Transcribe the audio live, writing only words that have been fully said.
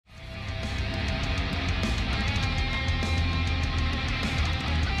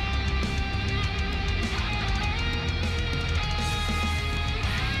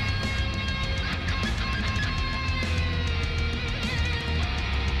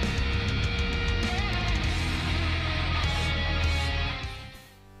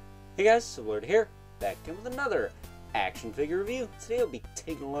Hey guys, Lord here, back in with another action figure review. Today we'll be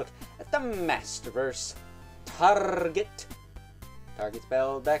taking a look at the Masterverse Target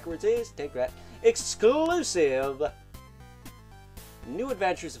spelled backwards is, take that, exclusive New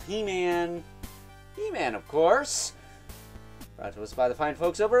Adventures of He-Man. He-Man, of course. Brought to us by the fine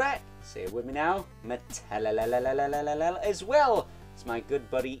folks over at, say it with me now, Mattel, as well as my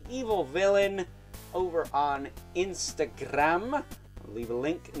good buddy Evil Villain over on Instagram. I'll leave a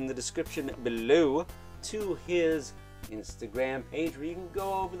link in the description below to his Instagram page where you can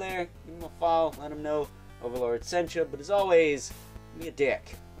go over there, give him a follow, let him know Overlord sent you. But as always, be a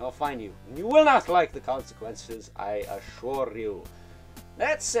dick. I'll find you. And you will not like the consequences, I assure you.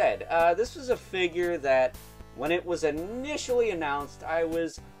 That said, this was a figure that when it was initially announced, I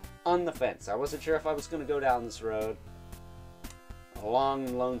was on the fence. I wasn't sure if I was going to go down this road. A long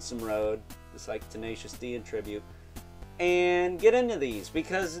and lonesome road, just like Tenacious D in Tribute, and get into these,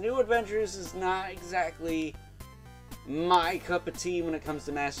 because New Adventures is not exactly my cup of tea when it comes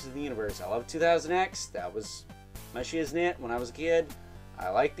to Masters of the Universe. I love 2000X. That was my shiznit when I was a kid. I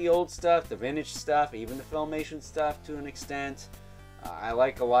like the old stuff, the vintage stuff, even the Filmation stuff to an extent. I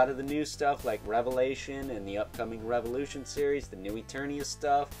like a lot of the new stuff like Revelation and the upcoming Revolution series, the new Eternia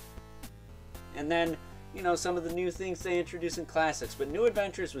stuff. And then, you know, some of the new things they introduce in classics. But New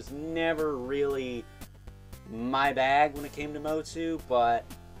Adventures was never really my bag when it came to Motu. But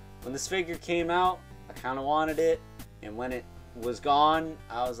when this figure came out, I kind of wanted it. And when it was gone,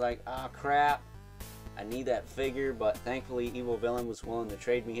 I was like, oh crap, I need that figure. But thankfully, Evil Villain was willing to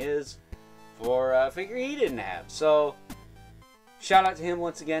trade me his for a figure he didn't have. So shout out to him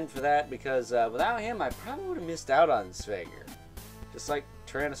once again for that, because without him, I probably would have missed out on this figure. Just like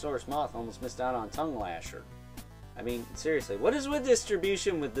Tyrannosaurus Moth almost missed out on Tongue Lasher. I mean, seriously, what is with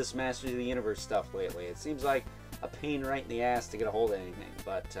distribution with this Masters of the Universe stuff lately? It seems like a pain right in the ass to get a hold of anything.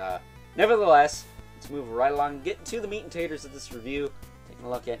 But nevertheless, let's move right along and get into the meat and taters of this review. Taking a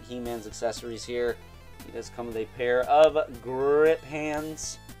look at He-Man's accessories here. He does come with a pair of grip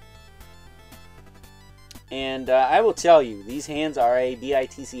hands. And I will tell you, these hands are a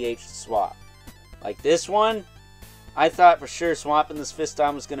BITCH swap. Like this one, I thought for sure swapping this fist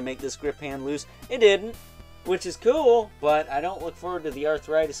on was going to make this grip hand loose. It didn't, which is cool, but I don't look forward to the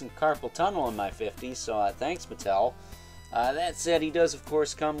arthritis and carpal tunnel in my 50s, so thanks, Mattel. That said, he does, of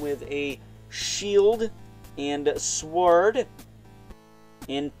course, come with a shield and sword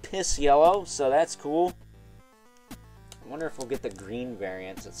in piss yellow, so that's cool. I wonder if we'll get the green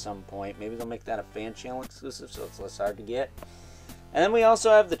variants at some point. Maybe they'll make that a fan channel exclusive so it's less hard to get. And then we also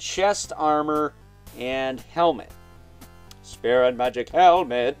have the chest armor and helmet. Spear and magic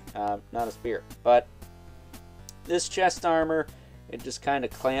helmet. Not a spear, but this chest armor, it just kind of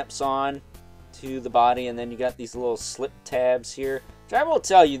clamps on to the body, and then you got these little slip tabs here. Which I will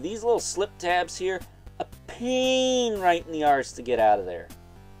tell you, these little slip tabs here, a pain right in the arse to get out of there.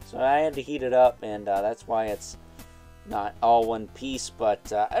 So I had to heat it up, and that's why it's not all one piece.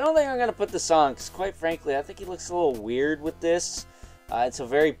 But I don't think I'm going to put this on, because quite frankly, I think he looks a little weird with this. It's a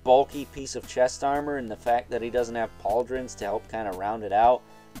very bulky piece of chest armor, and the fact that he doesn't have pauldrons to help kind of round it out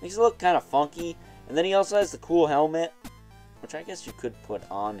makes it look kind of funky. And then he also has the cool helmet, which I guess you could put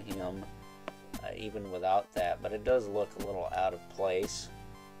on him even without that, but it does look a little out of place,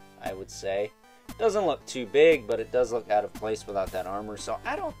 I would say. It doesn't look too big, but it does look out of place without that armor, so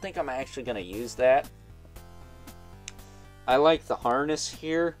I don't think I'm actually going to use that. I like the harness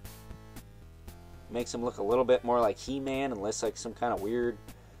here. Makes him look a little bit more like He-Man and less like some kind of weird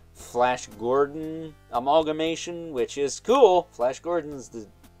Flash Gordon amalgamation, which is cool. Flash Gordon's the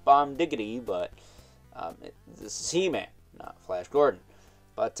bomb diggity, but this is He-Man, not Flash Gordon.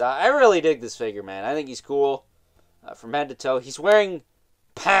 But I really dig this figure, man. I think he's cool from head to toe. He's wearing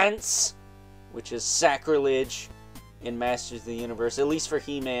pants, which is sacrilege in Masters of the Universe, at least for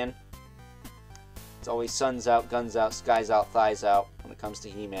He-Man. It's always suns out, guns out, skies out, thighs out when it comes to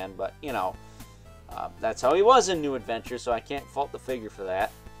He-Man, but, you know, that's how he was in New Adventure, so I can't fault the figure for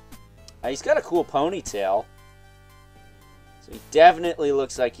that. He's got a cool ponytail, so he definitely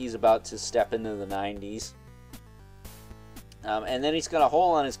looks like he's about to step into the 90s. And then he's got a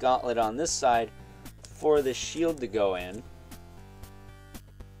hole on his gauntlet on this side for the shield to go in.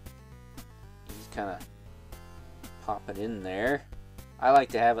 Just kind of pop it in there. I like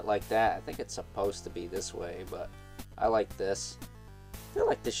to have it like that. I think it's supposed to be this way, but I like this. I feel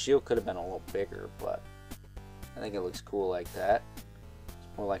like the shield could have been a little bigger, but I think it looks cool like that.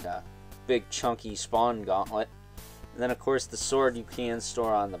 It's more like a big chunky Spawn gauntlet. And then of course the sword you can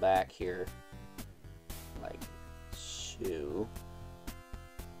store on the back here. Like so.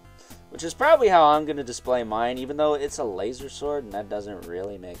 which is probably how I'm going to display mine, even though it's a laser sword, and that doesn't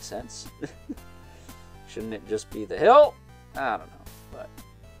really make sense. Shouldn't it just be the hilt? I don't know, but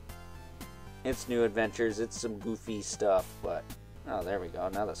it's New Adventures. It's some goofy stuff, but oh, there we go.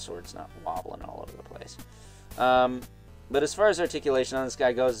 Now the sword's not wobbling all over the place. But as far as articulation on this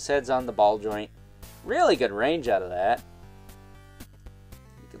guy goes, his head's on the ball joint. Really good range out of that.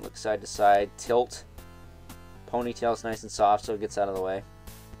 You can look side to side, tilt. Ponytail's nice and soft, so it gets out of the way.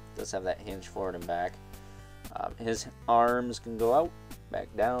 Does have that hinge forward and back. His arms can go out, back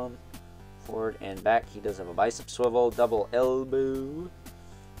down, forward and back. He does have a bicep swivel, double elbow,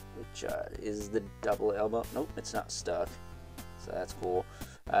 which is the double elbow. Nope, it's not stuck, so that's cool.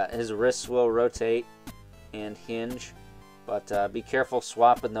 His wrists will rotate and hinge, but be careful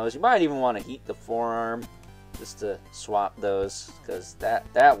swapping those. You might even want to heat the forearm just to swap those, because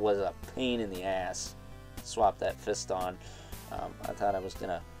that was a pain in the ass. Swap that fist on. I thought I was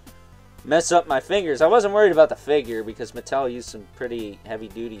gonna mess up my fingers. I wasn't worried about the figure because Mattel used some pretty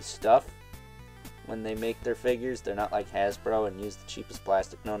heavy-duty stuff when they make their figures. They're not like Hasbro and use the cheapest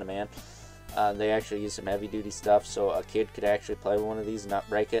plastic known to man. They actually use some heavy-duty stuff, so a kid could actually play with one of these and not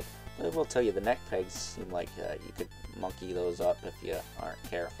break it. But I will tell you, the neck pegs seem like you could monkey those up if you aren't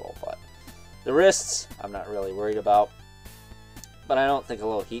careful. But the wrists, I'm not really worried about. But I don't think a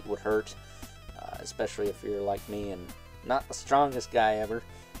little heat would hurt, especially if you're like me and not the strongest guy ever.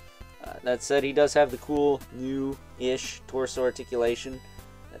 That said, he does have the cool new-ish torso articulation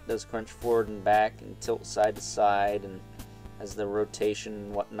that does crunch forward and back and tilt side to side and has the rotation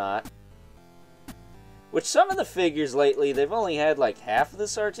and whatnot. Which some of the figures lately, they've only had like half of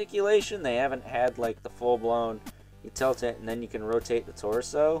this articulation. They haven't had like the full-blown, you tilt it and then you can rotate the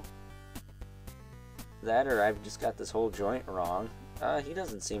torso. That, or I've just got this whole joint wrong. He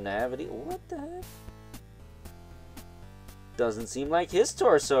doesn't seem to have it. What the heck? Doesn't seem like his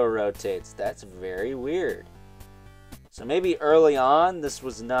torso rotates. That's very weird. So maybe early on this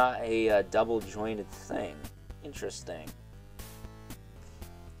was not a double jointed thing. Interesting.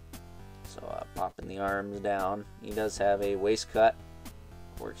 So popping the arms down. He does have a waist cut.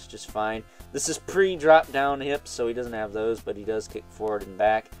 Works just fine. This is pre-drop down hips, so he doesn't have those, but he does kick forward and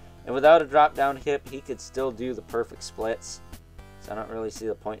back. And without a drop down hip, he could still do the perfect splits. So I don't really see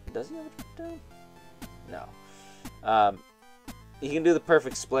the point. Does he have a drop down? No. He can do the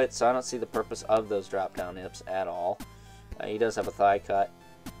perfect split, so I don't see the purpose of those drop down hips at all. He does have a thigh cut.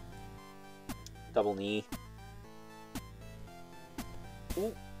 Double knee.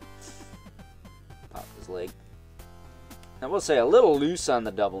 Ooh. Pop his leg. I will say a little loose on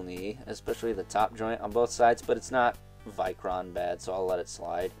the double knee, especially the top joint on both sides, but it's not Vicron bad, so I'll let it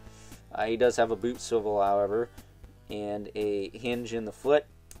slide. He does have a boot swivel, however, and a hinge in the foot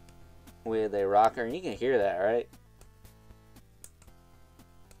with a rocker, and you can hear that, right?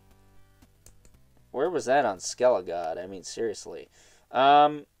 Where was that on Skelegod? I mean, seriously.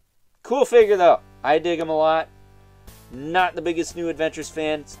 Cool figure, though. I dig him a lot. Not the biggest New Adventures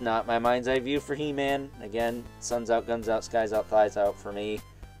fan. It's not my mind's eye view for He-Man. Again, sun's out, guns out, skies out, thighs out for me,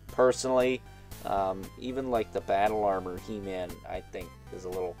 personally. Even like the battle armor He-Man, I think, is a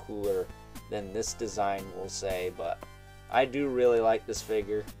little cooler than this design, we'll say. But I do really like this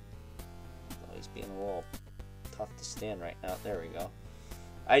figure. Oh, he's being a little tough to stand right now. There we go.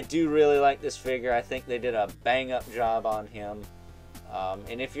 I do really like this figure. I think they did a bang-up job on him.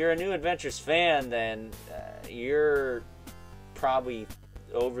 And if you're a New Adventures fan, then you're probably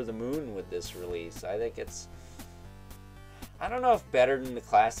over the moon with this release. I think it's... I don't know if better than the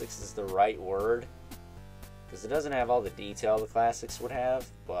classics is the right word, because it doesn't have all the detail the classics would have,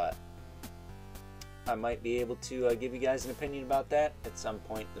 but I might be able to give you guys an opinion about that at some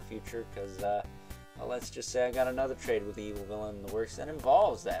point in the future, because... well, let's just say I got another trade with the evil villain in the works that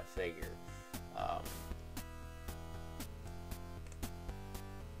involves that figure.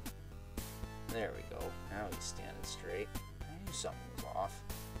 There we go. Now he's standing straight. I knew something was off.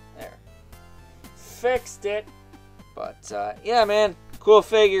 There. Fixed it. But, yeah, man. Cool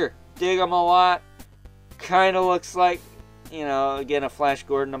figure. Dig him a lot. Kind of looks like, you know, again, a Flash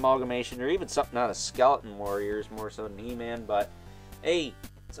Gordon amalgamation, or even something out of Skeleton Warriors, more so than He-Man, but, hey,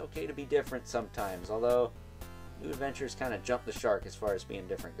 it's okay to be different sometimes, although New Adventures kind of jumped the shark as far as being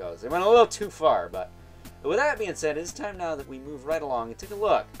different goes. They went a little too far, but with that being said, it's time now that we move right along and take a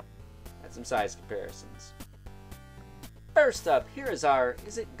look at some size comparisons. First up, here is our,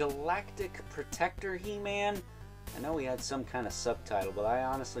 is it Galactic Protector He-Man? I know we had some kind of subtitle, but I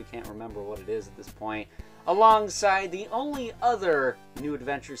honestly can't remember what it is at this point. Alongside the only other New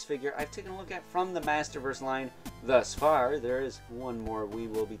Adventures figure I've taken a look at from the Masterverse line thus far. There is one more we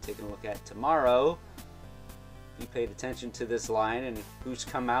will be taking a look at tomorrow. you paid attention to this line and who's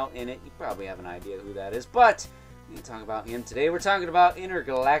come out in it, you probably have an idea who that is. But we can talk about him today. We're talking about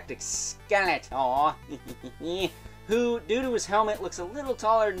Intergalactic Skeletor, who, due to his helmet, looks a little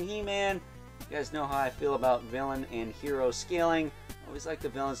taller than He-Man. You guys know how I feel about villain and hero scaling. I always like the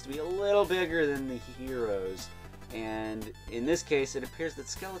villains to be a little bigger than the heroes. And in this case, it appears that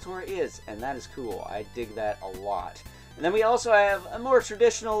Skeletor is, and that is cool. I dig that a lot. And then we also have a more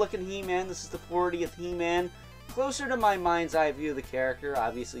traditional looking He-Man. This is the 40th He-Man. Closer to my mind's eye view of the character.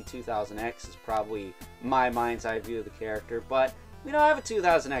 Obviously 2000X is probably my mind's eye view of the character, but we don't have a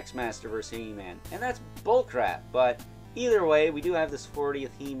 2000X Masterverse He-Man, and that's bullcrap. But either way, we do have this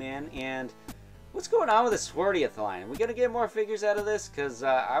 40th He-Man, and what's going on with this 40th line? Are we gonna get more figures out of this? Because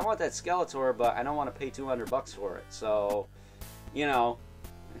I want that Skeletor, but I don't want to pay $200 for it. So, you know,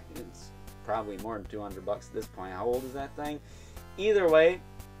 it's probably more than $200 at this point. How old is that thing? Either way,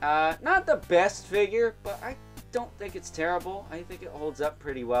 not the best figure, but I don't think it's terrible. I think it holds up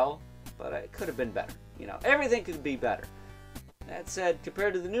pretty well, but it could have been better. You know, everything could be better. That said,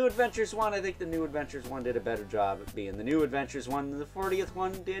 compared to the New Adventures one, I think the New Adventures one did a better job at being the New Adventures one than the 40th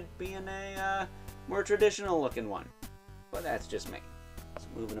one did being a more traditional looking one. But that's just me. So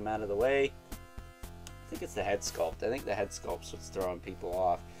moving him out of the way. I think it's the head sculpt. I think the head sculpt's what's throwing people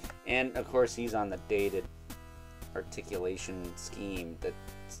off. And of course he's on the dated articulation scheme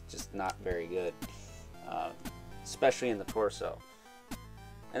that's just not very good. Especially in the torso.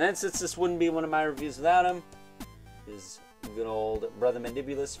 And then, since this wouldn't be one of my reviews without him, is good old Brother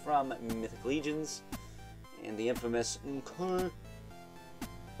Mandibulus from Mythic Legions, and the infamous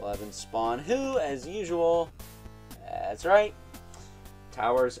 11 Spawn, who, as usual, that's right,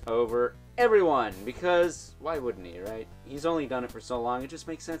 towers over everyone, because why wouldn't he, right? He's only done it for so long, it just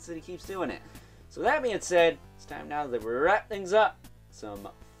makes sense that he keeps doing it. So that being said, it's time now that we wrap things up. Some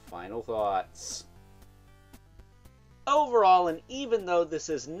final thoughts. Overall, and even though this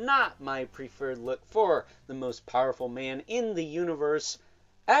is not my preferred look for the most powerful man in the universe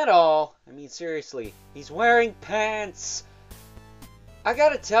at all, I mean seriously, he's wearing pants. I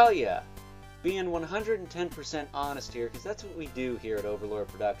gotta tell ya, being 110% honest here, because that's what we do here at Overlord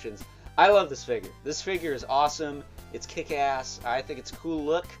Productions, I love this figure. This figure is awesome, it's kick-ass, I think it's a cool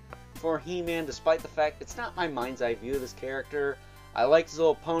look for He-Man, despite the fact it's not my mind's eye view of this character. I like his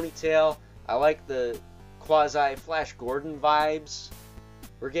little ponytail, I like the quasi-Flash Gordon vibes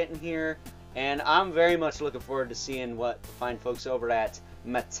we're getting here, and I'm very much looking forward to seeing what the fine folks over at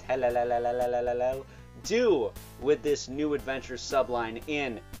Mattel do with this New Adventure subline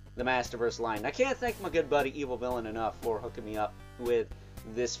in the Masterverse line. I can't thank my good buddy Evil Villain enough for hooking me up with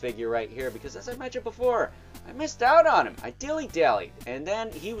this figure right here, because as I mentioned before, I missed out on him. I dilly-dallied, and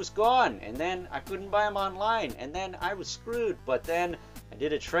then he was gone, and then I couldn't buy him online, and then I was screwed. But then I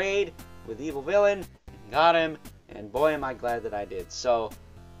did a trade with Evil Villain, got him, and boy am I glad that I did. So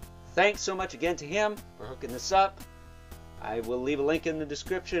thanks so much again to him for hooking this up. I will leave a link in the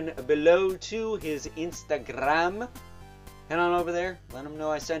description below to his Instagram. Head on over there, let him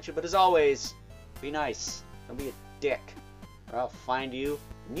know I sent you. But as always, be nice, don't be a dick, or I'll find you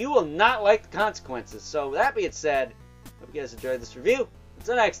and you will not like the consequences. So that being said, hope you guys enjoyed this review.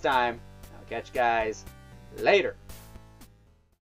 Until next time, I'll catch you guys later.